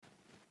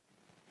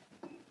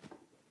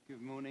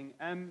Good morning.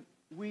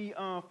 We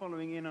are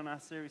following in on our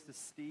series that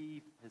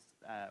Steve was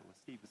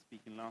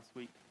speaking last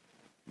week.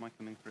 Am I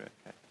coming through?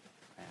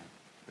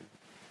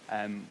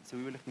 Okay. So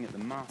we were looking at the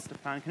master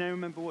plan. Can I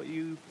remember what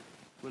you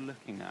were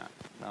looking at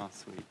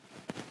last week?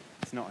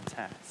 It's not a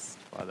test,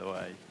 by the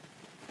way.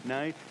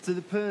 No? So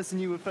the person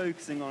you were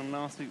focusing on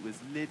last week was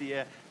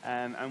Lydia,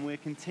 and we're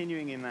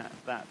continuing in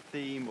that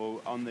theme,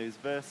 or on those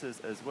verses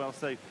as well.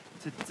 So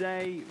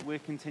today we're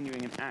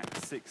continuing in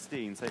Acts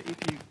 16. So if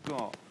you've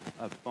got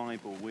a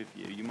Bible with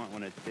you, you might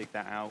want to dig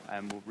that out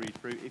and we'll read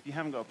through. If you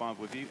haven't got a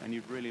Bible with you and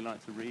you'd really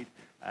like to read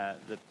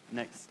the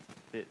next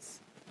bits.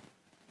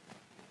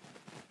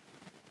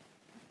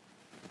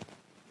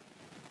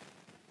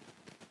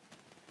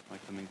 Am I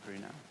coming through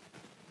now?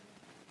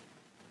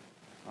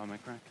 Oh, am I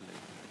crackling?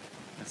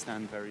 I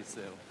stand very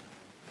still.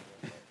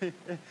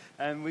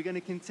 We're going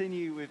to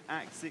continue with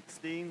Acts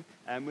 16.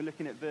 We're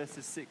looking at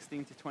verses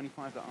 16 to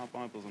 25. There are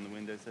Bibles on the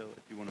windowsill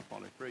if you want to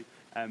follow through.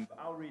 But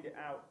I'll read it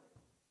out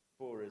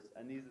for us.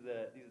 And these are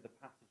the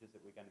passages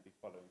that we're going to be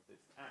following. So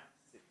it's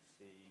Acts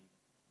 16,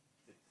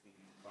 16 to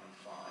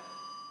 25.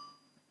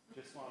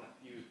 Just while a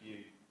few of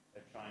you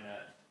are trying to,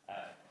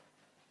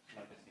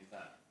 can I just use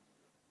that?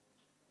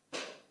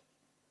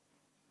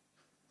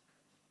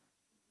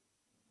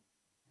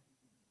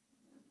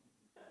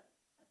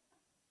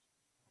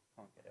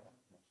 Can't get it off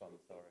my phone,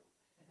 sorry.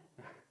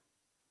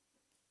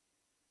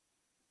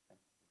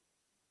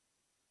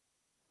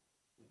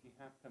 If you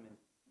have come in,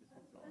 this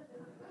one's not.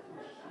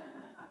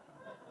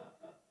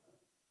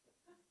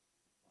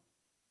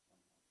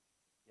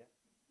 Yeah.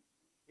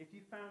 If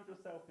you found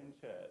yourself in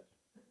church,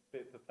 a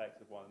bit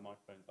perplexed with why the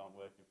microphones aren't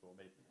working for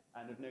me,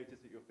 and have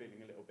noticed that you're feeling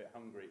a little bit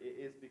hungry, it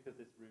is because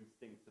this room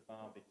stinks of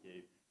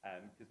barbecue,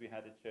 because we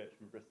had a church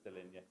from Bristol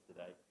in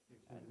yesterday.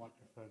 Use the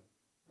microphone.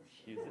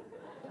 Use it.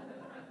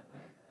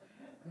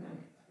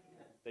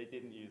 They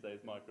didn't use those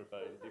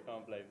microphones. You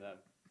can't blame them.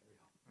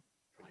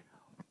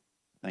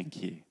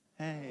 Thank you.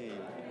 Hey.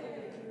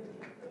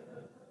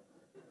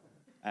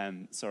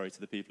 Sorry to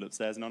the people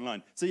upstairs and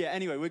online. So yeah,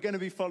 anyway, we're going to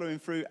be following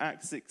through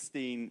Acts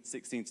 16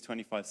 to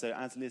 25. So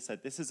as Liz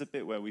said, this is a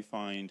bit where we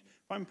find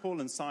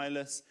Paul and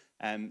Silas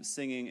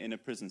singing in a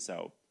prison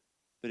cell.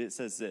 But it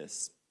says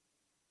this.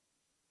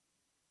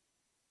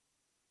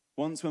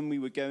 Once when we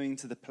were going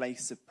to the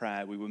place of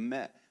prayer, we were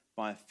met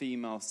by a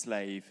female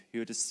slave who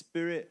had a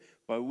spirit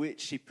by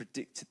which she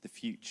predicted the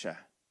future.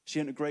 She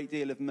earned a great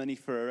deal of money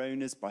for her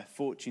owners by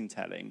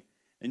fortune-telling,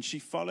 and she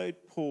followed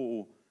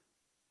Paul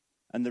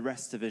and the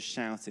rest of us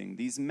shouting,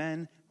 "These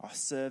men are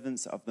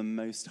servants of the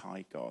Most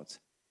High God,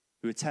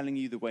 who are telling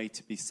you the way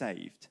to be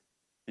saved."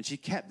 And she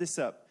kept this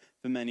up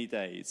for many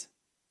days.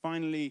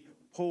 Finally,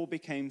 Paul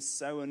became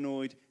so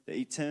annoyed that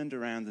he turned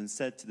around and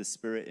said to the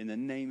spirit, "In the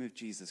name of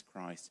Jesus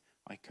Christ,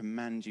 I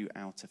command you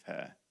out of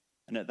her."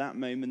 And at that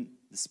moment,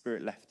 the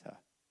spirit left her.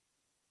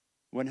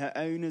 When her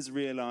owners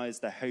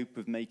realized their hope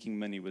of making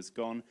money was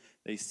gone,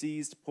 they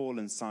seized Paul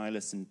and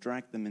Silas and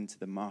dragged them into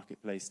the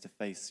marketplace to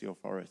face the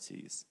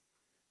authorities.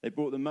 They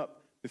brought them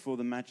up before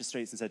the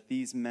magistrates and said,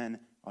 "These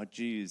men are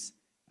Jews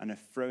and are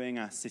throwing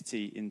our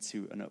city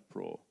into an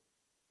uproar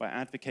by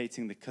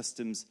advocating the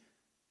customs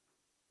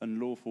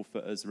unlawful for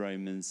us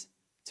Romans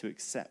to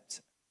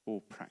accept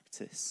or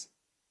practice."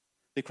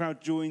 The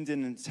crowd joined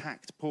in and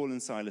attacked Paul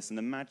and Silas, and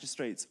the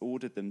magistrates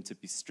ordered them to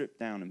be stripped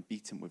down and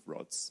beaten with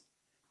rods.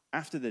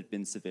 After they'd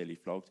been severely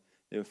flogged,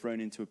 they were thrown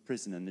into a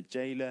prison, and the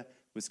jailer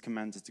was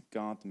commanded to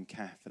guard them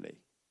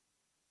carefully.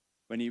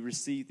 When he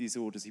received these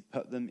orders, he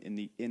put them in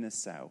the inner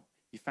cell.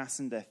 He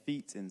fastened their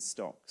feet in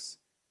stocks,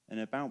 and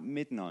about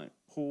midnight,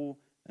 Paul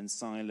and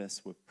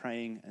Silas were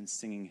praying and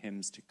singing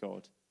hymns to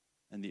God,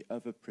 and the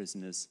other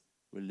prisoners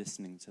were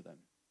listening to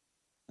them.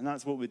 And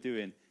that's what we're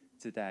doing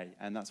today,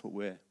 and that's what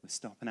we're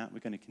stopping at. We're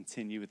going to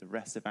continue with the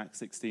rest of Acts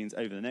 16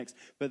 over the next,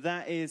 but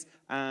that's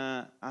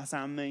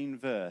our main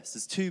verse.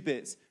 There's two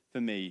bits for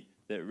me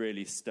that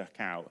really stuck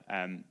out.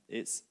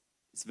 It's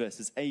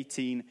verses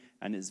 18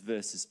 and it's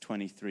verses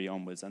 23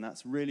 onwards, and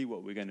that's really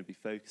what we're going to be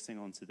focusing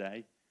on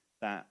today,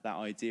 that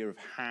idea of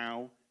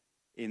how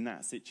in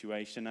that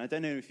situation. I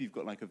don't know if you've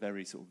got like a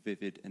very sort of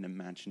vivid and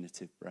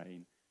imaginative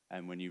brain,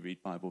 and when you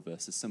read Bible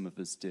verses, some of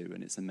us do,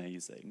 and it's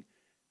amazing.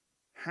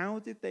 How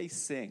did they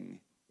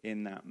sing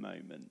in that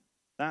moment?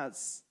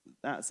 That's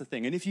the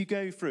thing. And if you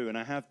go through, and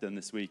I have done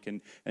this week,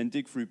 and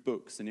dig through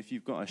books, and if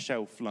you've got a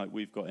shelf like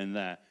we've got in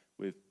there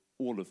with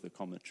all of the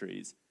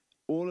commentaries,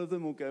 all of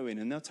them will go in,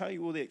 and they'll tell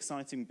you all the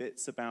exciting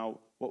bits about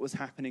what was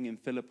happening in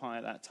Philippi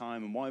at that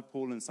time, and why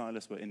Paul and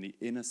Silas were in the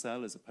inner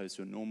cell as opposed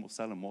to a normal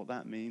cell, and what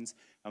that means,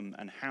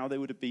 and how they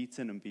would have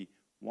beaten, and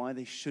why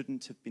they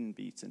shouldn't have been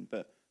beaten.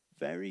 But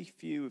very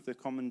few of the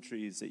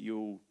commentaries that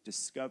you'll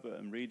discover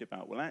and read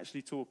about will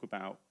actually talk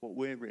about what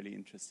we're really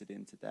interested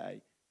in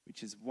today,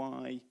 which is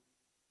why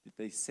did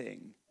they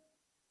sing?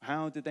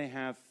 How did they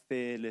have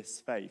fearless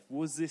faith?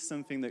 Was this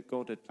something that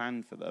God had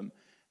planned for them?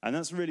 And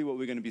that's really what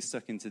we're going to be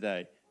stuck in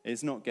today.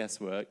 It's not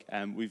guesswork,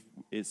 and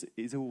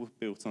it's all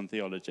built on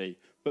theology.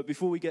 But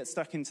before we get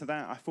stuck into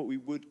that, I thought we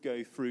would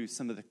go through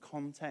some of the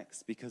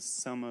context, because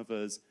some of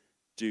us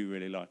do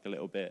really like a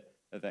little bit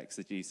of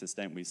exegesis,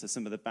 don't we? So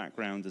some of the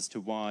background as to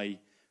why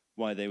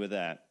they were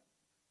there.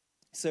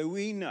 So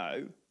we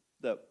know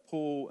that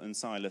Paul and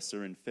Silas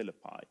are in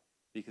Philippi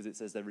because it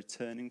says they're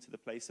returning to the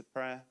place of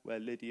prayer where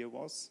Lydia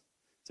was.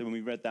 So when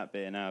we read that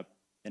bit in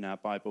our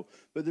Bible.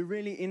 But the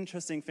really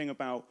interesting thing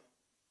about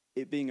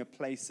it being a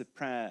place of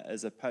prayer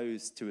as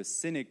opposed to a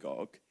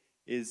synagogue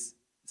is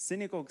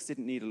synagogues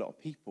didn't need a lot of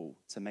people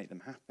to make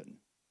them happen.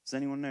 Does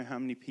anyone know how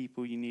many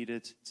people you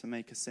needed to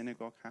make a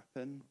synagogue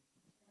happen?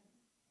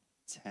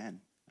 10,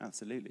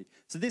 absolutely.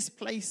 So this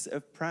place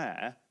of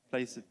prayer,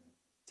 place of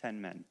 10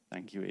 men.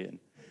 Thank you, Ian.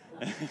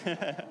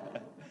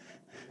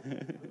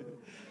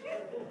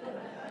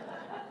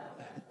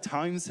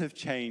 Times have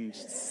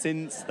changed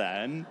since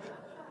then,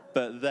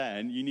 but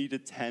then you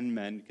needed 10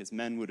 men because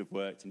men would have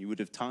worked and you would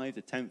have tithed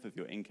a tenth of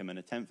your income, and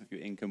a tenth of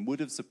your income would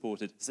have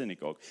supported a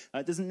synagogue.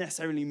 It doesn't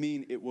necessarily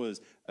mean it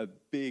was a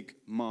big,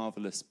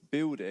 marvelous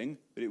building,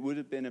 but it would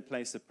have been a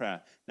place of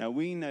prayer. Now,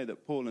 we know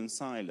that Paul and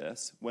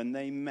Silas, when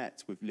they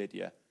met with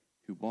Lydia,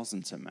 who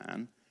wasn't a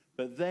man,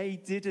 but they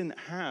didn't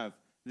have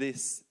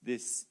this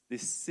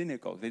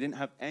synagogue. They didn't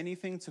have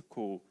anything to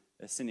call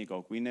a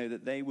synagogue. We know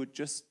that they were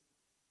just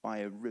by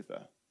a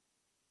river.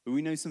 But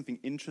we know something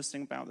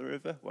interesting about the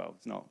river. Well,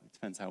 it's not. It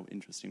depends how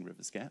interesting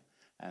rivers get.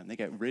 They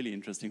get really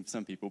interesting for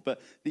some people.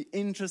 But the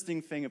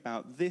interesting thing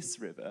about this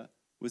river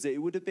was that it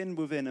would have been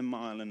within 1.5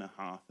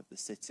 miles of the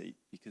city,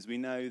 because we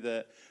know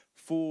that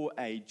for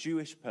a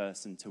Jewish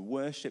person to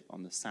worship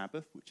on the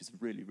Sabbath, which is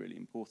really, really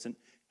important,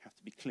 you have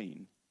to be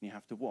clean and you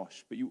have to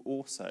wash. But you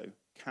also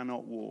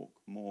cannot walk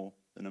more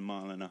than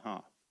 1.5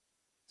 miles.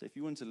 So if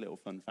you want a little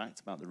fun fact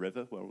about the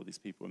river where all these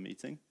people were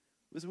meeting,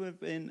 it was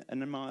within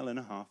 1.5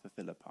 miles of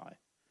Philippi.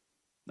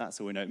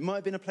 That's all we know. It might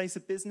have been a place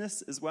of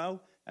business as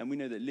well. And we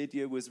know that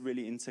Lydia was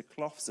really into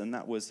cloths, and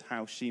that was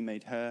how she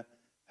made her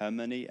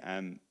money.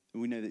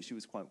 We know that she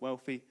was quite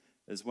wealthy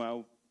as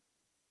well.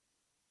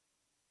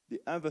 The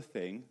other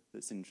thing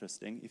that's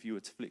interesting, if you were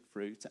to flick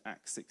through to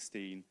Acts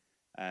 16,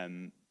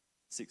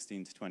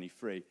 16 to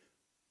 23,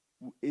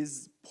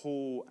 is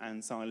Paul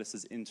and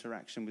Silas's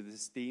interaction with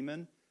this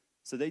demon.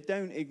 So they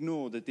don't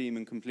ignore the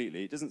demon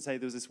completely. It doesn't say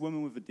there was this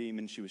woman with a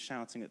demon, she was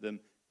shouting at them,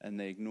 and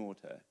they ignored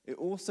her. It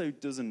also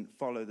doesn't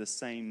follow the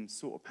same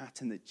sort of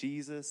pattern that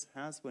Jesus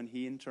has when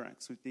he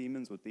interacts with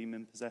demons or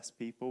demon-possessed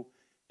people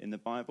in the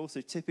Bible.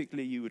 So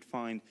typically you would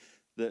find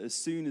that as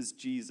soon as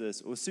Jesus,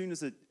 or as soon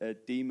as a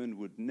demon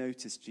would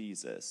notice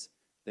Jesus,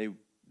 there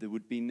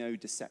would be no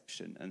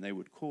deception, and they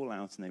would call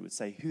out and they would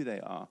say who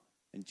they are,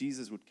 and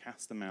Jesus would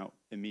cast them out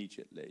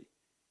immediately.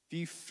 If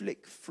you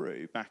flick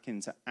through back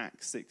into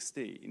Acts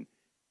 16,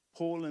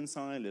 Paul and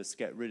Silas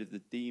get rid of the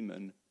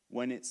demon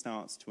when it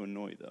starts to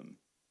annoy them.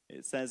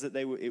 It says that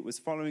it was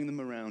following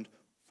them around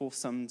for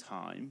some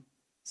time.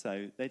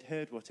 So they'd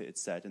heard what it had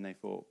said, and they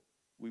thought,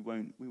 we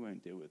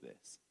won't deal with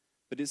this.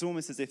 But it's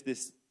almost as if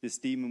this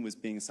demon was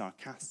being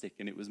sarcastic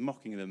and it was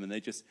mocking them, and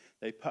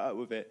they put up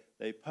with it,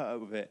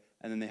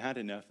 and then they had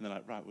enough, and they're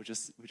like, right, we'll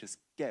just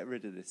get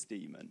rid of this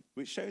demon,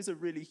 which shows a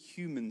really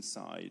human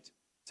side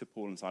to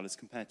Paul and Silas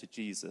compared to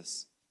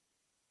Jesus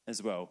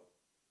as well.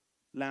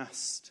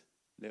 Last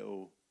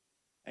little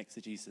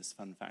exegesis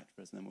fun fact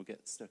for us, and then we'll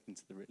get stuck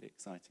into the really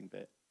exciting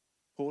bit.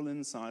 Paul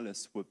and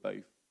Silas were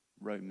both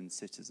Roman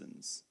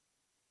citizens,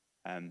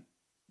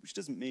 which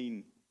doesn't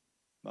mean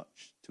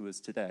much to us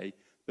today,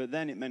 but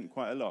then it meant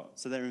quite a lot.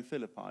 So they're in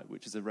Philippi,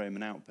 which is a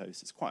Roman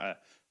outpost. It's quite a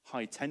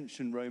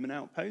high-tension Roman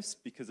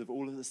outpost because of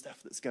all of the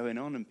stuff that's going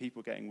on and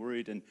people getting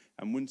worried and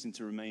wanting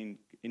to remain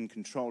in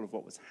control of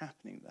what was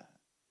happening there.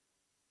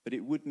 But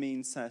it would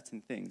mean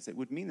certain things. It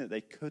would mean that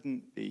they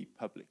couldn't be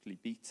publicly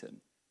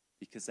beaten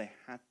because they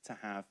had to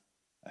have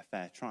a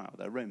fair trial.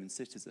 They're Roman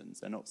citizens.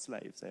 They're not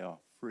slaves. They are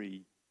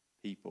free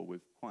people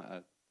with quite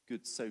a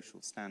good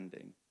social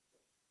standing.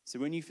 So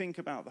when you think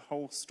about the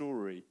whole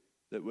story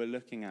that we're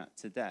looking at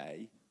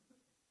today,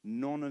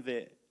 none of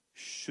it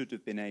should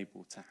have been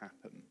able to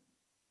happen.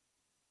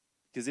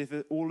 Because if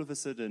all of a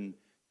sudden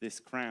this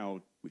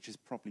crowd, which is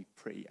probably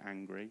pretty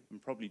angry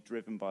and probably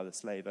driven by the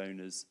slave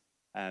owners'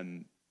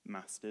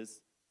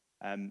 masters,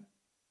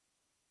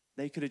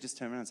 they could have just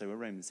turned around and said, we're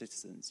Roman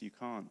citizens. You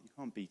can't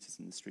beat us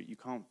in the street. You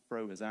can't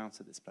throw us out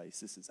of this place.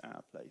 This is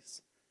our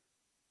place.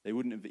 They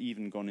wouldn't have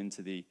even gone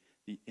into the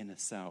inner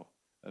cell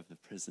of the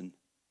prison.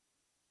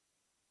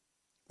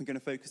 We're going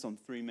to focus on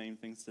 3 main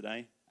things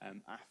today.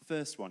 Our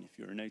first one, if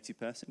you're a notey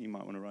person, you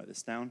might want to write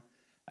this down,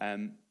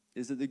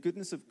 is that the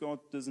goodness of God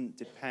doesn't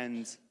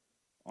depend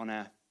on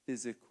our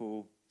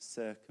physical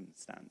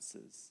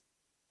circumstances,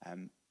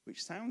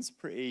 which sounds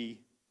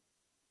pretty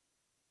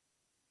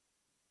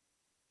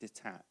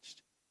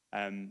detached,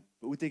 but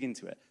we'll dig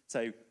into it.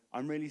 So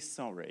I'm really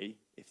sorry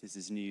if this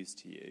is news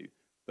to you,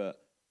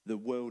 but the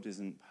world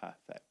isn't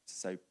perfect.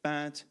 So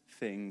bad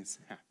things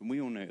happen. We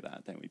all know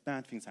that, don't we?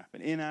 Bad things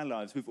happen in our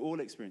lives. We've all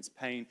experienced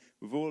pain.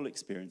 We've all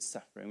experienced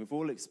suffering. We've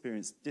all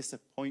experienced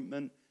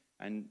disappointment,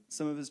 and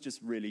some of us just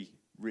really,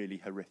 really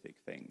horrific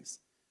things.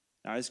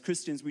 Now, as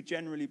Christians, we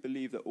generally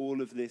believe that all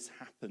of this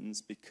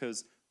happens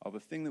because of a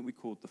thing that we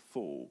call the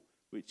fall,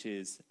 which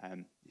is,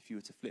 if you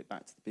were to flip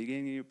back to the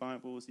beginning of your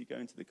Bibles, you go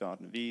into the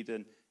Garden of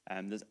Eden,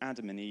 there's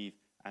Adam and Eve,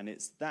 and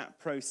it's that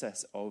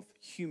process of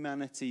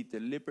humanity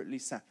deliberately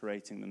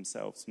separating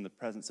themselves from the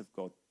presence of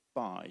God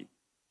by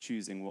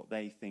choosing what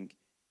they think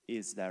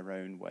is their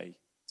own way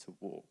to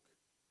walk.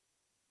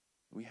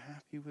 Are we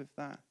happy with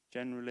that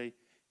generally?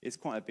 It's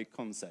quite a big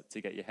concept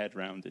to get your head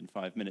around in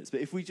 5 minutes.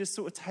 But if we just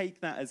sort of take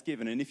that as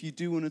given, and if you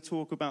do want to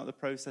talk about the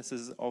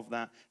processes of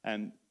that,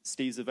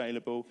 Steve's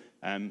available.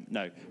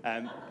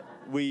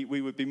 We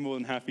would be more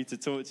than happy to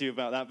talk to you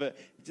about that. But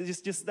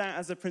just that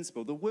as a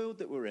principle, the world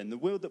that we're in, the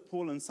world that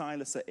Paul and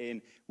Silas are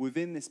in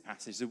within this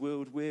passage, the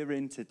world we're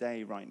in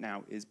today right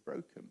now is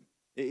broken.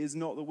 It is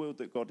not the world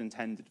that God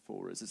intended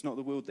for us. It's not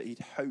the world that he'd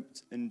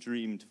hoped and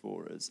dreamed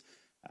for us.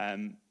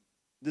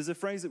 There's a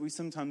phrase that we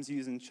sometimes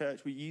use in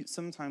church. We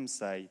sometimes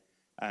say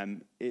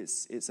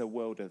it's a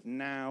world of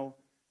now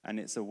and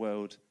it's a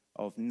world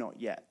of not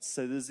yet.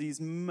 So there's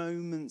these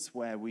moments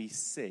where we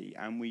see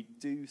and we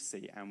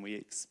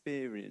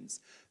experience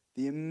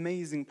the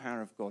amazing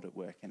power of God at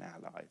work in our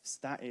lives.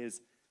 That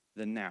is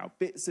the now.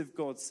 Bits of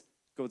God's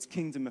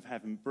kingdom of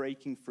heaven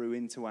breaking through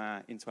into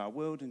our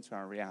world, into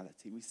our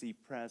reality. We see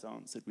prayers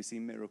answered. We see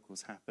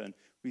miracles happen.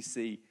 We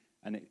see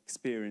and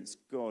experience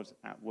God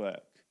at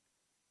work.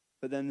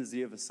 But then there's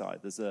the other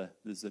side. There's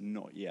a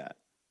not yet.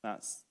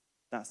 That's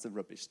the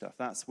rubbish stuff.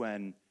 That's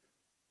when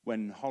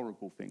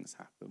horrible things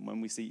happen,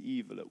 when we see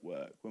evil at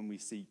work, when we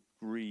see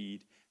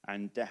greed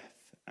and death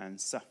and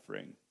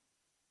suffering.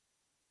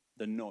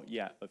 The not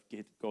yet of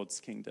God's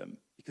kingdom,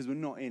 because we're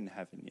not in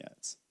heaven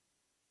yet.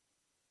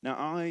 Now,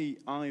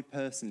 I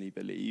personally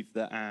believe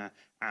that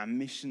our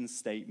mission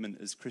statement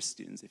as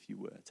Christians, if you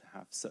were to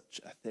have such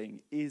a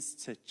thing, is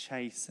to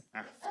chase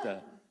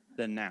after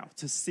the now,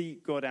 to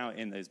seek God out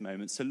in those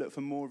moments, to look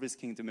for more of his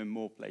kingdom in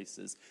more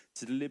places,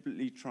 to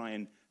deliberately try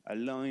and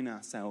align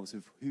ourselves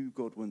with who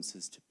God wants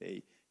us to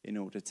be in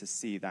order to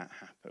see that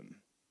happen.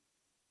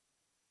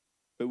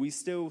 But we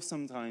still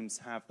sometimes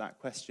have that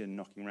question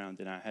knocking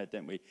around in our head,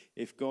 don't we?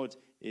 If God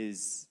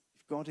is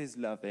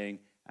loving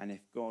and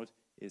if God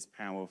is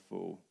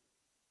powerful,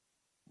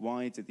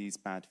 why do these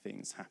bad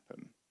things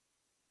happen?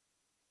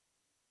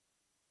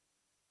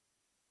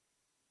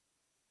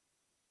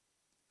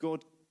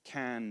 God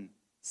can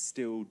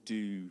still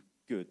do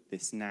good,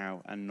 this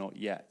now and not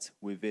yet,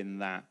 within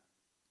that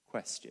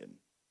question.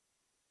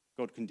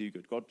 God can do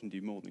good. God can do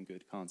more than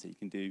good, can't he? He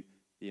can do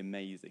the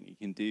amazing. He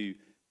can do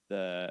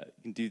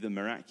the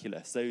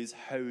miraculous. Those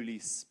Holy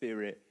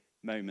Spirit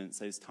moments,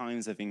 those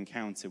times of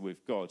encounter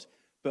with God.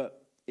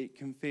 But it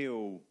can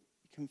feel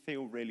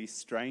really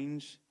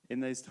strange in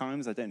those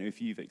times. I don't know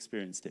if you've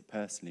experienced it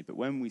personally, but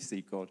when we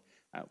see God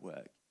at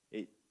work,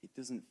 it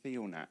doesn't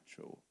feel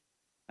natural.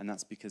 And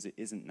that's because it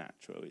isn't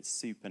natural. It's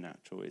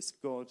supernatural. It's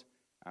God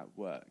at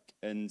work.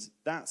 And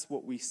that's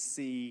what we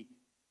see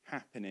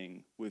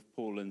happening with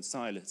Paul and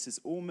Silas. It's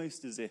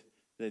almost as if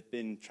they've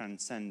been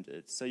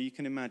transcended. So you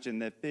can imagine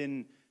they've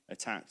been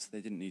attacked. They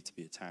didn't need to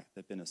be attacked.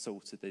 They've been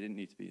assaulted. They didn't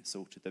need to be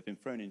assaulted. They've been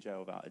thrown in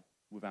jail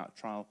without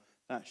trial.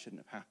 That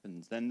shouldn't have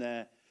happened. Then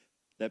their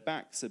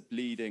backs are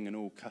bleeding and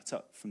all cut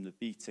up from the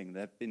beating.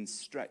 They've been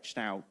stretched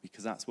out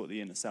because that's what the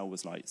inner cell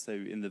was like. So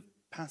in the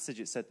passage,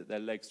 it said that their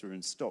legs were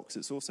in stocks.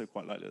 It's also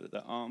quite likely that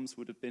their arms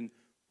would have been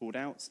pulled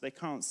out. So they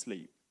can't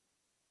sleep.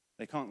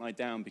 They can't lie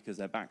down because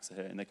their backs are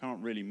hurting. They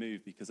can't really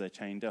move because they're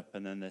chained up.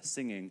 And then they're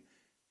singing.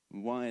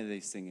 Why are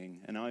they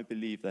singing? And I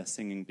believe they're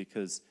singing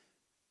because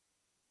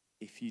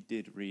if you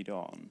did read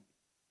on,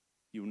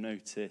 you'll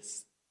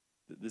notice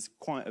that there's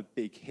quite a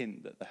big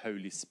hint that the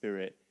Holy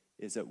Spirit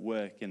is at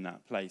work in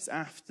that place.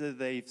 After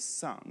they've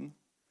sung,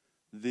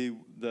 the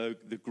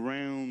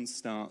ground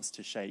starts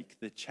to shake,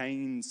 the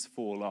chains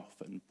fall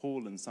off, and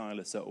Paul and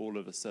Silas are all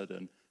of a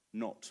sudden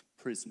not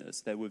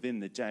prisoners. They're within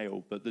the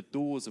jail, but the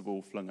doors have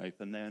all flung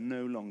open. They are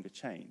no longer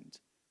chained.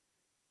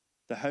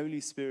 The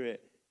Holy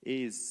Spirit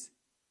is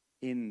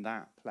in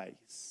that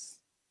place.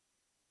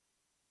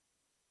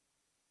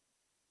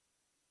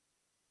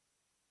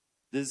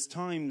 There's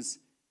times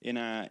in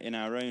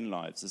our own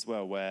lives as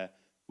well where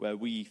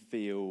we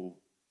feel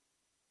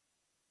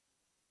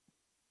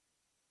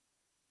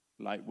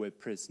like we're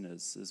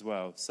prisoners as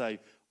well. So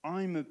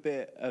I'm a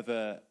bit of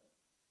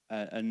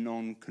a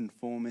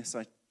non-conformist.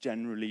 I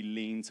generally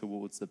lean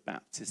towards the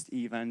Baptist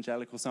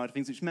evangelical side of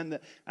things, which meant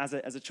that as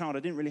a child, I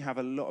didn't really have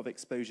a lot of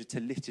exposure to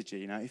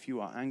liturgy. Now, if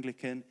you are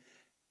Anglican,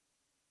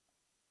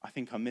 I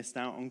think I missed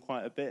out on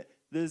quite a bit.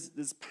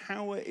 There's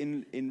power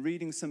in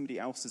reading somebody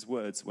else's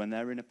words when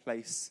they're in a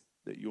place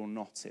that you're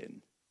not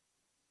in,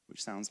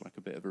 which sounds like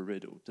a bit of a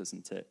riddle,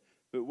 doesn't it?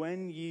 But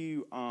when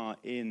you are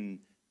in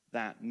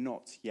that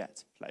not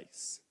yet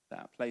place,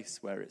 that place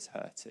where it's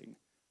hurting,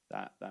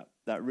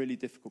 that really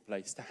difficult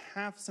place, to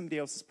have somebody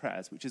else's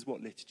prayers, which is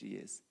what liturgy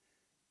is,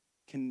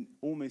 can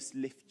almost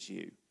lift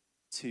you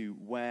to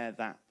where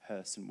that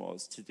person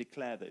was, to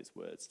declare those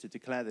words, to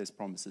declare those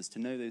promises, to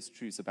know those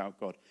truths about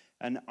God.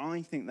 And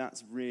I think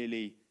that's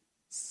really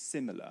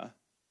similar,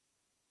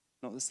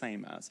 not the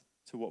same as,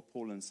 to what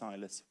Paul and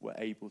Silas were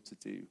able to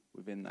do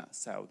within that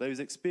cell. Those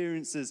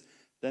experiences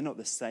They're not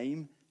the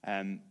same.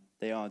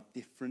 They are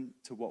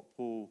different to what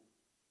Paul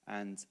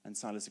and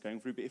Silas are going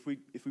through. But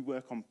if we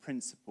work on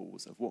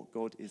principles of what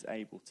God is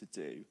able to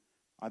do,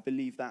 I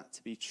believe that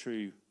to be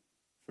true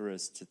for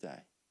us today.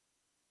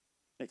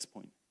 Next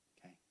point.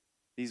 Okay,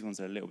 these ones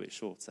are a little bit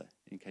shorter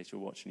in case you're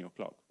watching your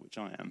clock, which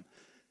I am,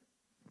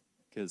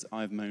 because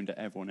I've moaned at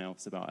everyone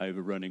else about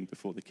overrunning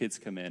before the kids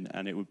come in,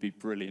 and it would be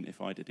brilliant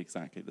if I did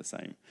exactly the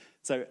same.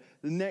 So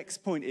the next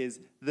point is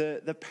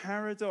the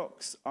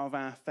paradox of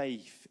our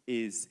faith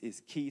is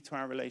key to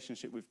our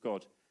relationship with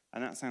God.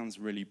 And that sounds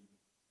really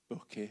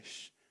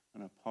bookish,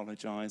 and I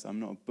apologize,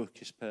 I'm not a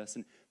bookish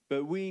person.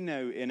 But we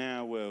know in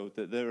our world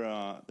that there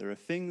are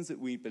things that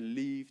we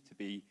believe to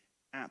be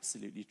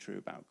absolutely true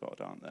about God,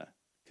 aren't there?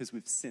 Because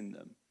we've seen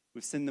them.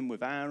 We've seen them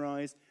with our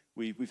eyes.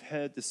 We've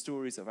heard the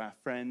stories of our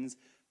friends,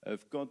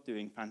 of God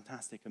doing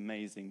fantastic,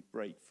 amazing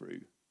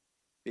breakthrough,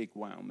 big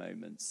wow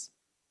moments.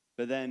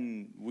 But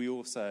then we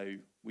also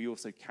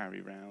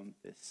carry around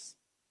this,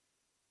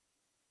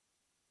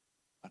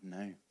 I don't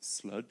know,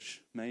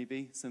 sludge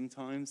maybe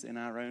sometimes in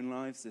our own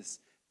lives.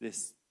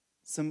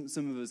 Some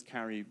of us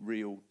carry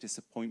real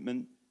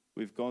disappointment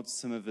with God.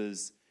 Some of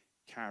us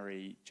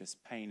carry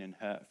just pain and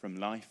hurt from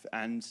life,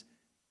 and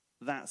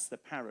that's the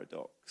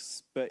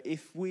paradox. But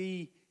if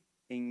we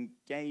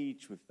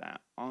engage with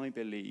that, I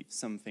believe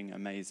something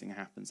amazing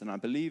happens. And I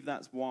believe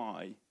that's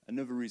why,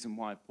 another reason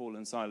why Paul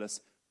and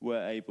Silas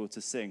were able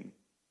to sing.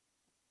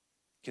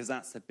 Because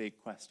that's the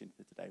big question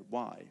for today.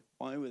 Why?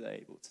 Why were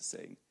they able to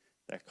sing?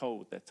 They're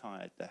cold, they're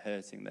tired, they're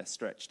hurting, they're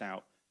stretched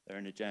out, they're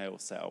in a jail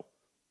cell.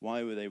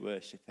 Why were they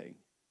worshipping?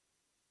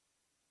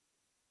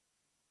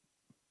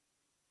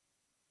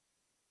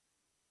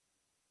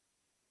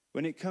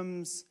 When it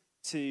comes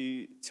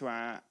to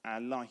our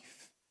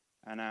life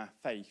and our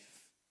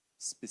faith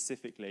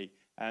specifically,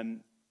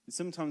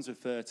 sometimes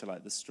refer to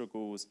like the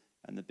struggles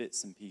and the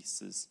bits and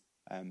pieces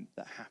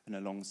that happen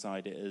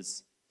alongside it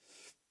as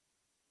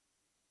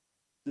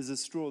there's a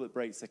straw that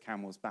breaks the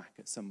camel's back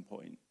at some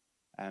point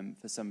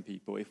for some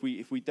people. If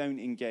we don't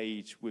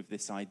engage with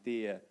this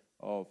idea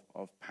of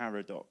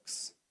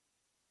paradox,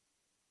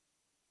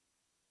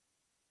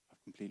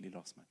 I've completely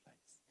lost my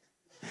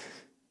place.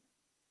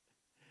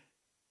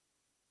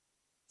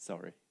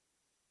 Sorry.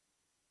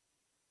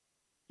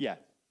 Yeah.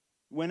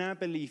 When our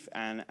belief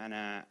and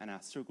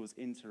our struggles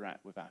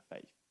interact with our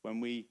faith,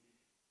 when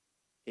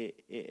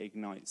it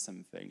ignites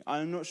something.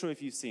 I'm not sure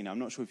if you've seen it. I'm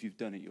not sure if you've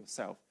done it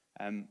yourself.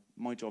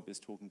 My job is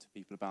talking to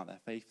people about their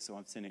faith, so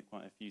I've seen it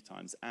quite a few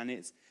times. And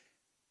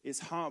it's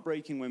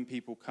heartbreaking when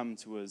people come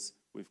to us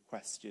with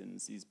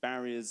questions, these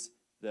barriers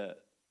that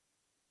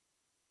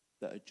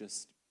are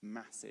just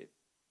massive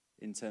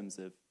in terms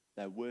of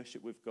their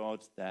worship with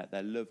God,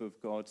 their love of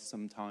God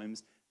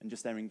sometimes, and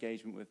just their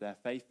engagement with their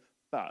faith.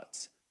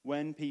 But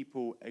when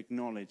people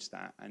acknowledge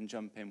that and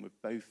jump in with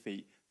both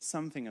feet,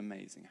 something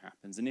amazing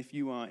happens. And if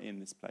you are in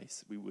this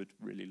place, we would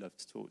really love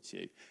to talk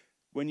to you.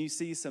 When you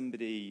see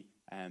somebody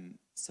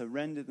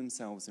surrender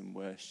themselves in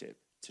worship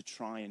to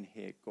try and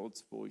hear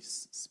God's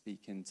voice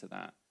speak into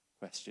that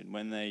question,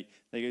 when they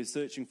go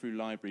searching through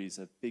libraries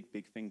of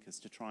big thinkers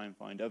to try and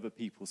find other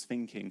people's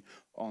thinking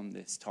on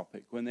this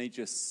topic, when they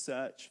just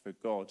search for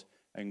God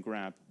and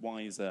grab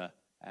wiser,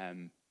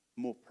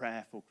 more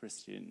prayerful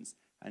Christians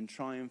and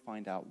try and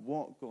find out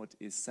what God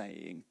is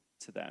saying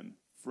to them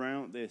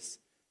throughout this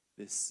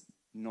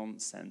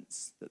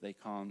nonsense that they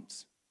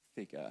can't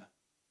figure.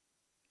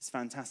 It's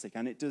fantastic,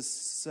 and it does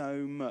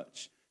so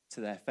much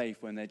to their faith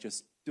when they're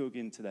just dug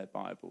into their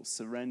Bible,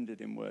 surrendered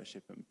in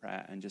worship and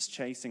prayer, and just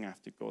chasing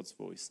after God's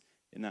voice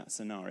in that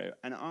scenario.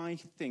 And I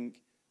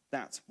think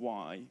that's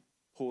why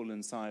Paul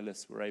and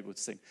Silas were able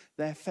to sing.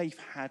 Their faith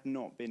had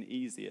not been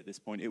easy at this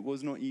point. It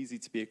was not easy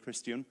to be a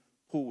Christian.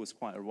 Paul was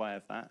quite aware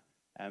of that.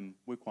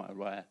 We're quite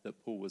aware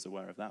that Paul was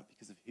aware of that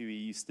because of who he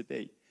used to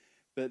be.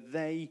 But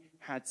they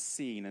had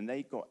seen and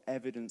they got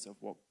evidence of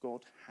what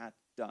God had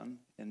done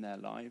in their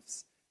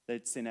lives.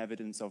 They'd seen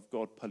evidence of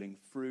God pulling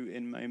through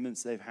in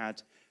moments. They'd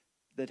had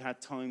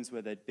times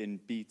where they'd been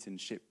beaten,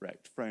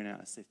 shipwrecked, thrown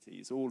out of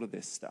cities, all of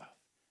this stuff.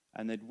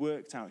 And they'd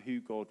worked out who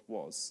God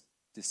was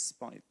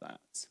despite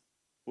that,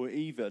 or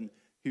even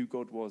who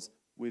God was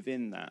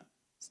within that.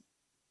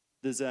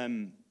 There's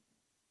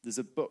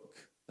a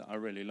book that I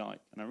really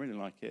like, and I really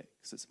like it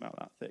because it's about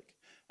that thick.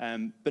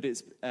 But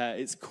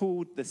it's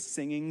called The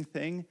Singing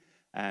Thing.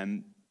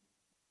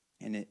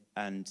 In it,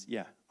 and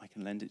yeah, I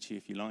can lend it to you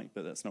if you like,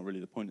 but that's not really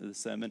the point of the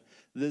sermon.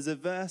 There's a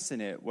verse in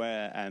it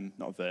where,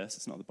 not a verse,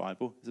 it's not the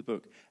Bible, it's a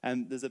book.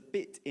 There's a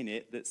bit in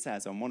it that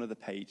says on one of the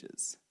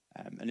pages,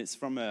 and it's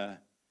from a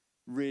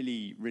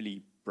really,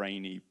 really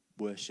brainy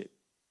worship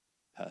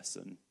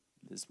person.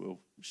 Liz will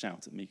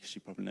shout at me because she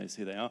probably knows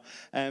who they are.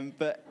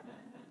 But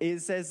it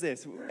says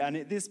this, and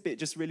this bit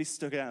just really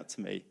stuck out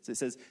to me. So it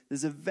says,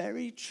 there's a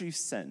very true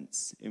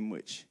sense in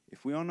which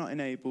if we are not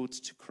enabled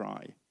to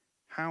cry,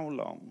 how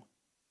long,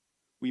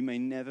 we may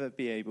never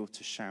be able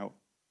to shout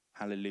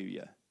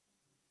hallelujah.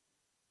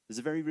 There's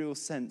a very real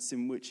sense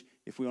in which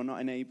if we are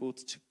not enabled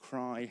to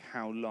cry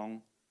how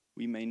long,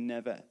 we may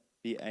never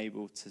be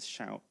able to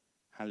shout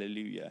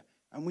hallelujah.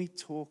 And we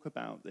talk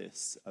about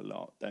this a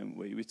lot, don't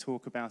we? We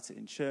talk about it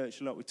in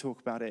church a lot. We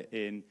talk about it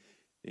in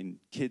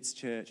kids'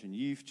 church and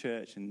youth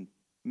church and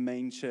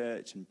main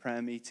church and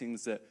prayer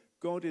meetings, that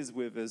God is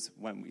with us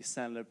when we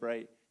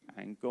celebrate,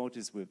 and God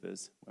is with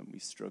us when we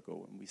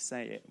struggle. And we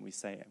say it, and we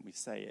say it, and we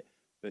say it.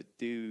 But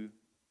do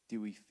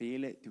we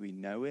feel it? Do we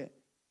know it?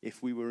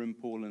 If we were in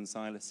Paul and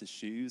Silas's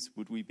shoes,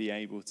 would we be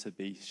able to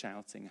be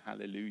shouting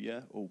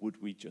hallelujah, or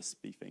would we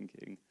just be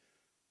thinking,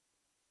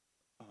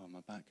 oh,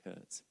 my back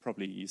hurts?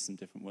 Probably use some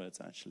different words,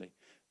 actually.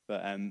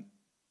 But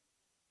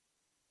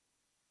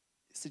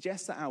it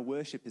suggests that our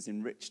worship is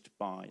enriched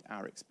by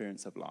our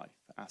experience of life.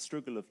 Our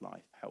struggle of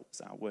life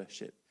helps our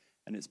worship.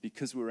 And it's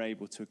because we're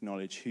able to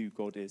acknowledge who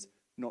God is,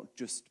 not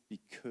just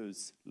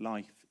because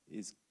life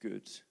is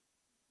good.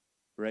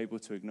 We're able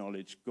to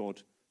acknowledge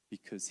God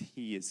because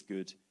he is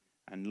good,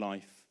 and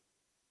life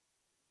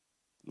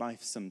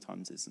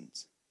sometimes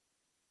isn't.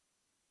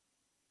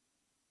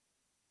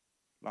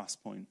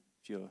 Last point,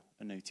 if you're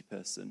a naughty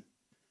person.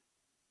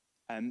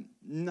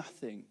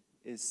 Nothing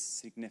is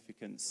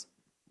significance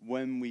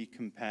when we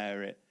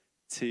compare it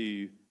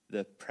to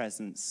the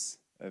presence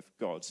of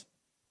God.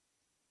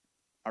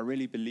 I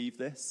really believe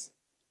this.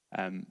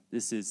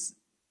 This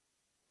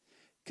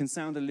can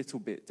sound a little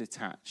bit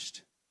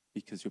detached,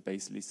 because you're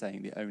basically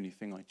saying the only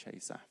thing I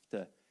chase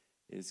after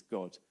is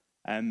God.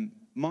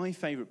 My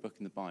favourite book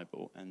in the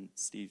Bible, and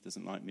Steve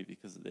doesn't like me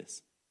because of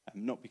this,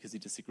 not because he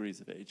disagrees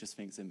with it, he just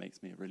thinks it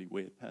makes me a really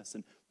weird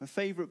person. My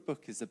favourite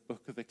book is the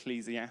book of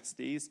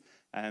Ecclesiastes.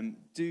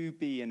 Do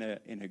be in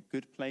a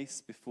good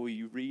place before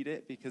you read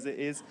it, because it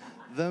is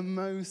the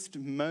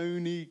most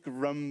moany,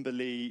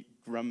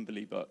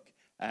 grumbly book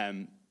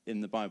in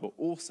the Bible.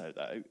 Also,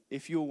 though,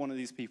 if you're one of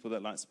these people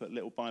that likes to put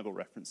little Bible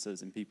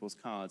references in people's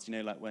cards, you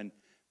know, like when,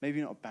 maybe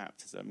not a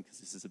baptism, because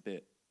this is a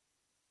bit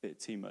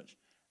too much,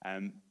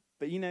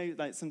 but you know,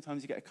 like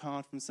sometimes you get a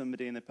card from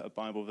somebody and they put a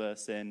Bible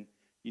verse in.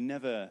 You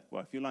never,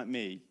 well, if you're like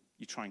me,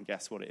 you try and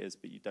guess what it is,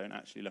 but you don't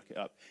actually look it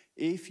up.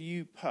 If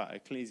you put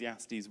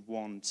Ecclesiastes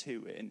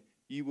 1:2 in,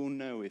 you will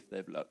know if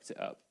they've looked it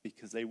up,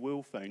 because they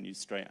will phone you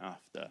straight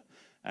after.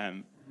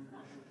 And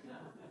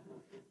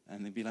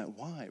they'd be like,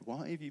 why?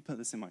 Why have you put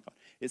this in my card?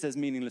 It says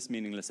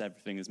meaningless,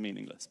 everything is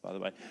meaningless, by the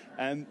way.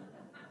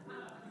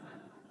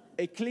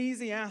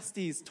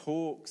 Ecclesiastes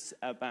talks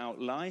about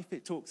life.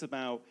 It talks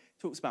about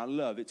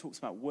love. It talks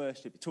about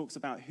worship. It talks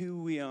about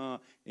who we are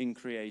in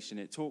creation.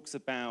 It talks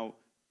about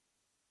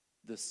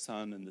the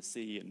sun and the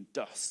sea and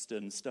dust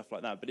and stuff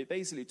like that. But it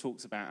basically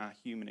talks about our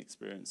human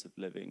experience of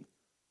living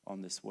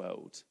on this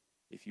world,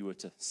 if you were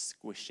to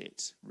squish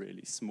it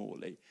really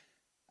smallly.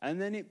 And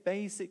then it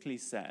basically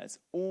says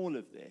all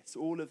of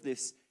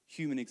this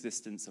human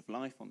existence of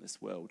life on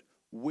this world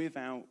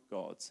without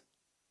God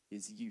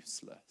is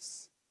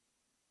useless.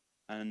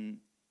 And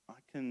I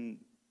can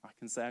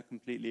say I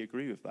completely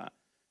agree with that.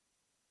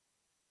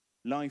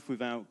 Life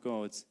without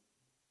God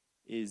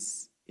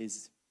is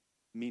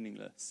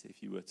meaningless,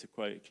 if you were to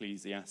quote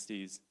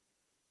Ecclesiastes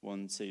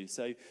 1:2.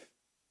 So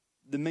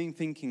the main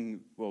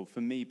thinking, well,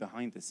 for me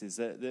behind this is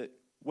that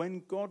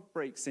when God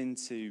breaks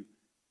into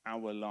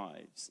our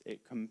lives,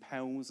 it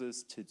compels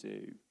us to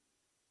do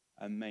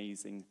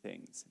amazing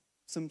things.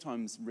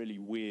 Sometimes really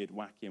weird,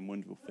 wacky, and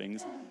wonderful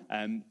things.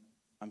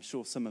 I'm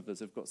sure some of us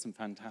have got some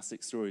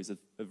fantastic stories of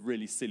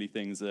really silly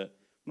things that,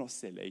 not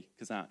silly,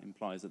 because that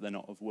implies that they're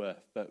not of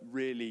worth, but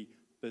really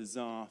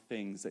bizarre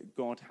things that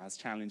God has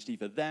challenged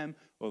either them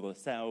or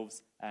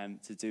themselves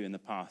to do in the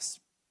past.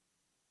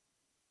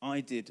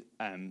 I did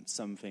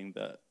something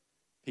that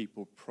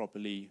people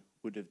probably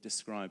would have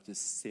described as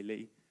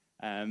silly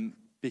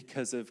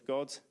because of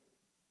God.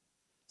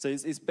 So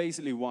it's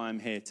basically why I'm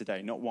here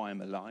today, not why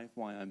I'm alive,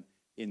 why I'm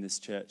in this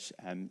church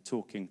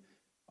talking.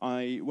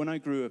 When I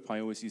grew up, I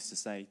always used to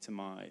say to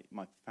my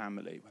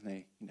family,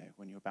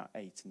 when you're about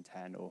 8 and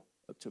 10 or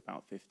up to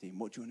about 15,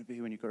 what do you want to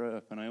be when you grow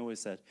up? And I always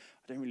said,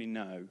 I don't really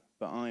know,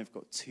 but I've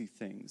got two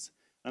things.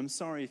 I'm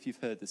sorry if you've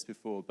heard this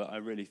before, but I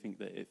really think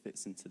that it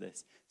fits into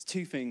this. It's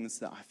two things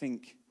that I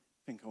think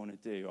I want to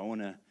do. I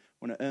want to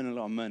earn a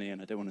lot of money,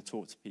 and I don't want to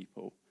talk to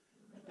people.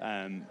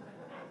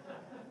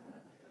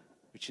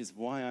 Which is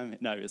why I'm here.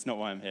 No, it's not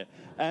why I'm here.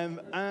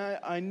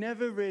 I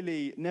never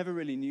really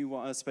knew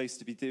what I was supposed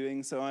to be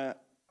doing, so I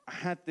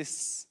had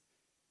this.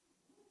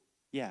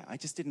 Yeah, I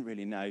just didn't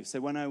really know. So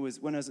when I was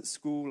at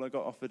school, I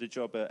got offered a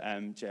job at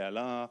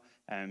JLR,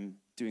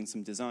 doing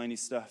some designy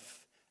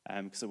stuff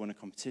because I won a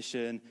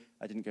competition.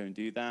 I didn't go and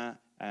do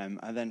that.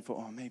 I then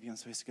thought, maybe I'm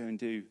supposed to go and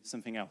do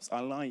something else. I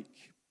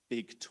like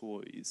big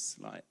toys,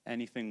 like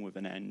anything with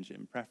an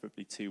engine,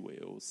 preferably 2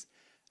 wheels.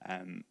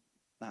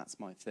 That's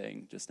my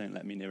thing. Just don't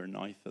let me near a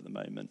knife at the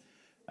moment.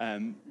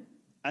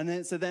 And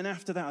then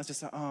after that, I was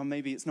just like,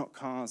 maybe it's not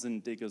cars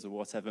and diggers or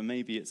whatever.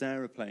 Maybe it's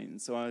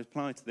aeroplanes. So I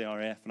applied to the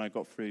RAF and I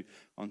got through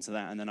onto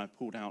that. And then I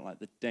pulled out like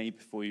the day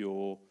before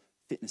your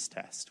fitness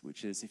test,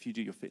 which is if you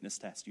do your fitness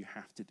test, you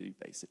have to do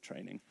basic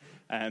training.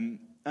 And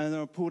then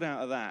I pulled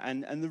out of that.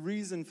 And the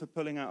reason for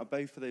pulling out of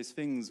both of those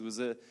things was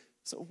a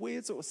sort of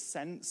weird sort of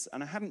sense.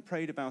 And I hadn't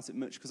prayed about it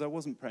much because I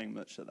wasn't praying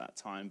much at that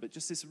time. But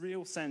just this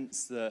real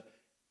sense that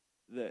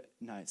that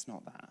no, it's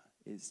not that.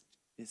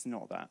 It's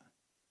not that.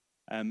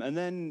 And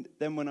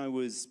then when I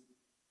was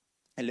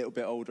a little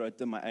bit older, I'd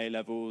done my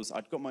A-levels,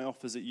 I'd got my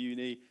offers at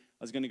uni.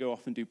 I was going to go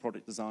off and do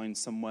product design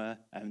somewhere,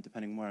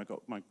 depending on where I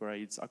got my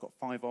grades. I got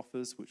 5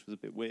 offers, which was a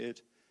bit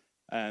weird.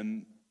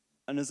 And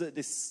I was at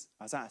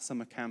a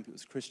summer camp. It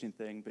was a Christian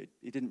thing, but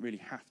it didn't really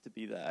have to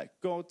be there.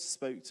 God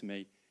spoke to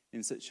me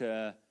in such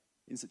a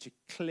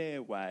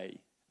clear way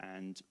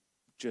and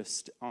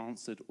just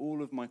answered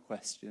all of my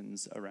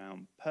questions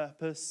around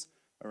purpose,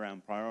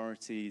 around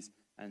priorities,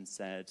 and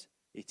said,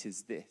 "It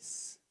is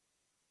this,"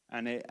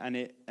 and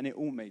it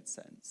all made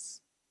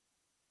sense.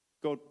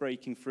 God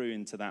breaking through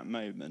into that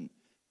moment,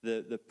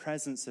 the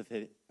presence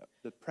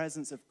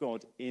of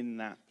God in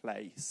that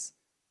place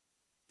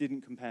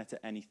didn't compare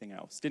to anything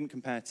else. Didn't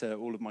compare to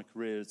all of my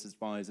careers as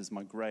advisors,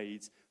 my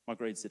grades. My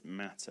grades didn't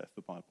matter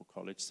for Bible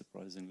college,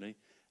 surprisingly.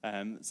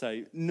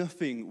 So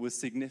nothing was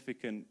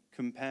significant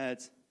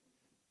compared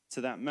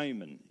to that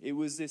moment. It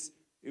was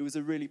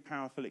a really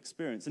powerful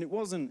experience. And it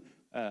wasn't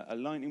a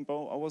lightning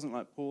bolt. I wasn't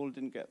like Paul,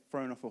 didn't get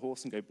thrown off a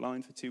horse and go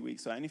blind for 2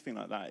 weeks or anything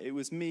like that. It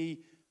was me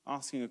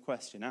asking a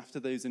question after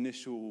those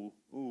initial,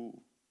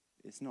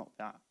 it's not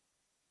that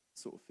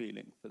sort of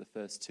feeling for the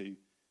first two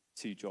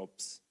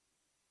jobs.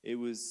 It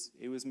was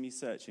me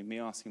searching, me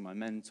asking my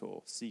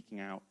mentor, seeking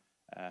out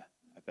a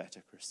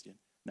better Christian.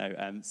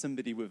 No,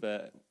 somebody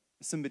that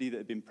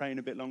had been praying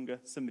a bit longer,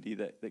 somebody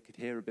that could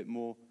hear a bit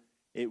more.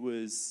 It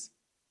was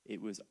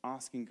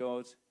asking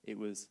God. It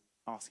was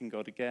asking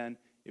God again.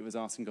 It was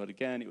asking God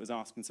again. It was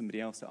asking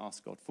somebody else to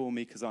ask God for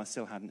me because I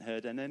still hadn't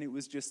heard. And then it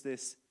was just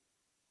this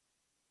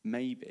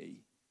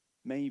maybe,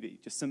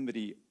 just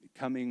somebody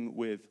coming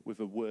with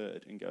a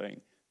word and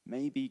going,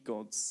 maybe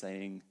God's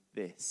saying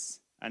this.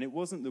 And it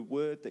wasn't the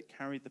word that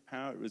carried the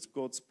power. It was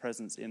God's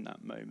presence in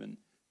that moment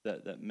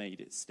that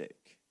made it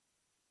stick.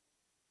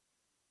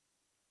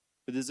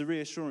 But there's a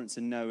reassurance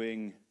in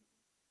knowing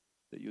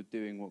that you're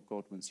doing what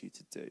God wants you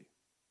to do.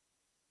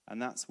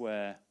 And that's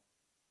where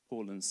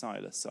Paul and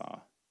Silas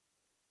are.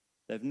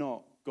 They've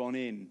not gone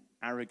in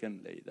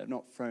arrogantly. They've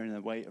not thrown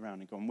their weight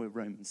around and gone, we're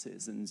Roman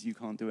citizens, you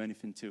can't do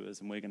anything to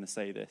us, and we're going to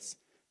say this.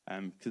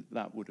 Because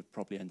that would have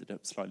probably ended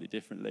up slightly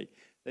differently.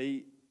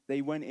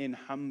 They went in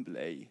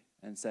humbly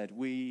and said,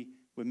 we're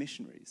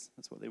missionaries.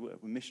 That's what they were.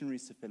 We're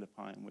missionaries to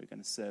Philippi, and we're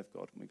going to serve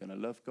God, and we're going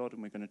to love God,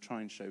 and we're going to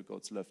try and show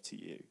God's love to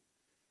you.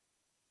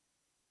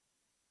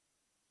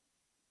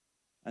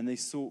 And they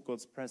sought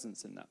God's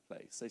presence in that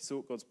place. They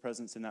sought God's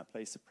presence in that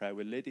place of prayer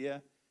with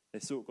Lydia. They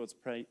sought God's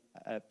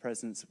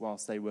presence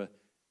whilst they were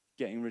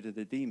getting rid of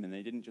the demon.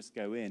 They didn't just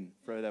go in,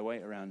 throw their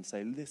weight around and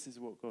say, this is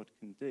what God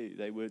can do.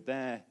 They were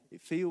there.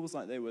 It feels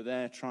like they were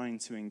there trying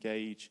to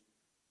engage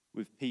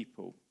with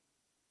people.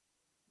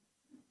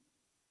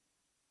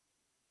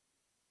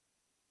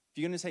 If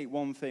you're going to take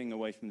one thing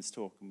away from this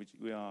talk, and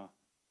we are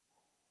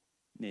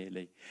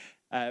nearly,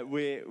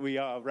 we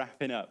are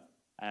wrapping up.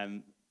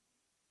 Don't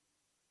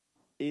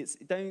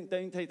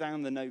take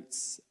down the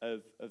notes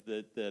of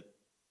the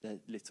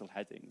little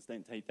headings.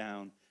 Don't take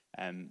down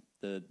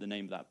the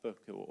name of that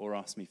book or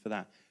ask me for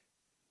that.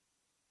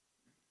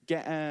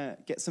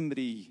 Get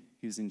somebody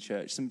who's in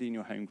church, somebody in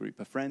your home group,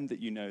 a friend that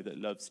you know that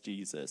loves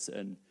Jesus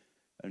and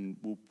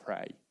will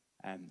pray.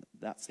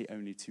 That's the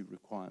only 2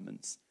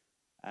 requirements.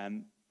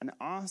 And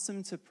ask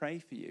them to pray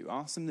for you.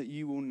 Ask them that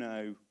you will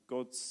know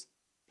God's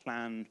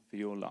plan for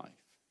your life,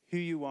 who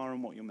you are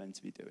and what you're meant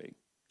to be doing.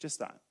 Just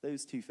that,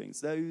 those 2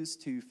 things. Those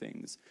 2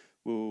 things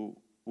will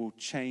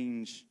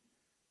change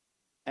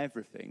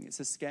everything. It's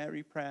a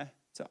scary prayer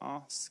to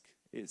ask.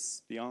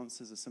 The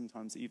answers are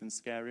sometimes even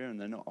scarier, and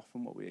they're not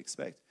often what we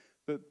expect.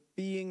 But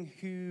being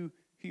who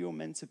you're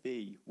meant to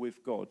be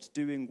with God,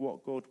 doing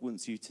what God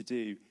wants you to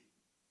do,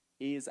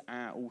 is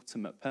our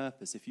ultimate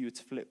purpose. If you were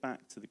to flip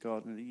back to the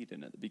Garden of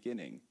Eden at the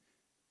beginning,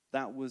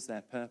 that was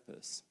their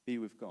purpose. Be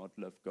with God,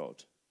 love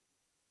God.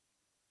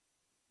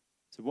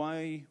 So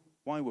why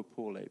were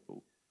Paul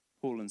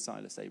and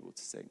Silas able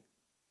to sing?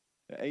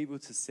 They're able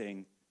to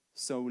sing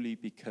solely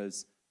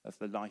because of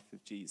the life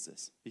of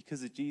Jesus.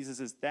 Because of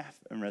Jesus'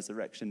 death and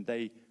resurrection,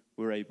 they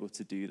were able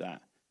to do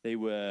that. They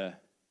were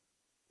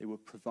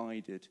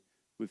provided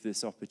with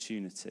this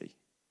opportunity.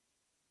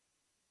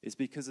 It's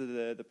because of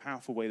the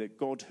powerful way that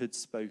God had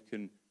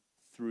spoken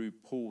through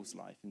Paul's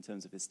life in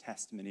terms of his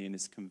testimony and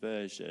his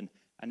conversion.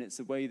 And it's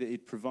the way that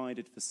he'd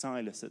provided for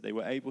Silas that they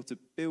were able to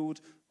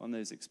build on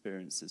those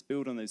experiences,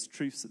 build on those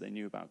truths that they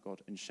knew about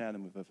God and share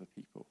them with other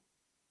people.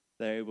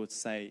 They're able to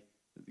say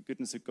that the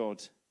goodness of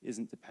God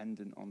isn't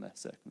dependent on their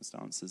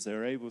circumstances.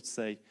 They're able to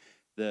say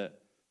that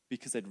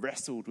because they'd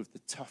wrestled with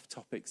the tough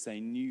topics, they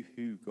knew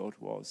who God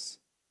was.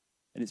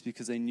 And it's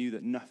because they knew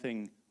that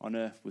nothing on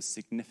earth was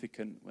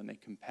significant when they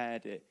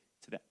compared it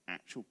to the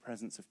actual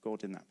presence of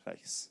God in that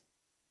place.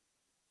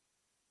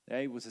 They're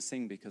able to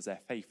sing because their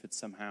faith had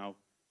somehow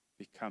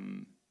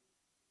become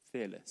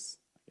fearless,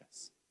 I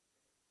guess.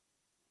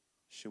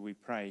 Shall we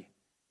pray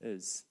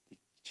as the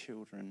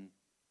children?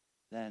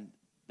 Then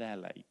they're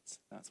late.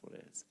 That's what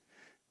it is.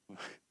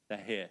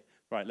 They're here.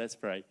 Right, let's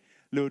pray.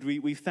 Lord,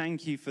 we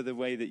thank you for the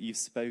way that you've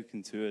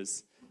spoken to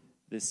us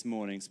this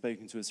morning,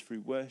 spoken to us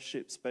through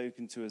worship,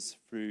 spoken to us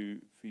through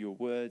your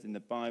word in the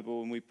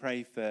Bible. And we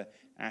pray for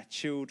our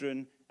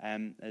children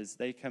as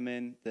they come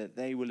in, that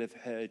they will have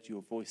heard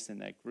your voice in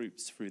their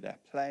groups through their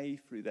play,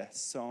 through their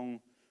song,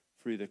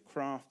 through the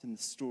craft and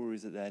the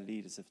stories that their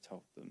leaders have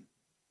told them.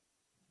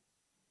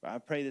 But I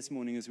pray this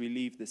morning as we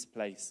leave this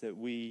place that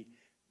we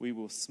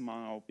will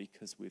smile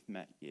because we've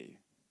met you,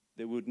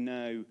 that we'll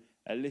know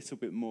a little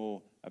bit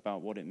more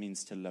about what it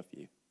means to love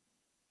you.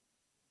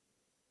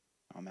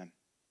 Amen.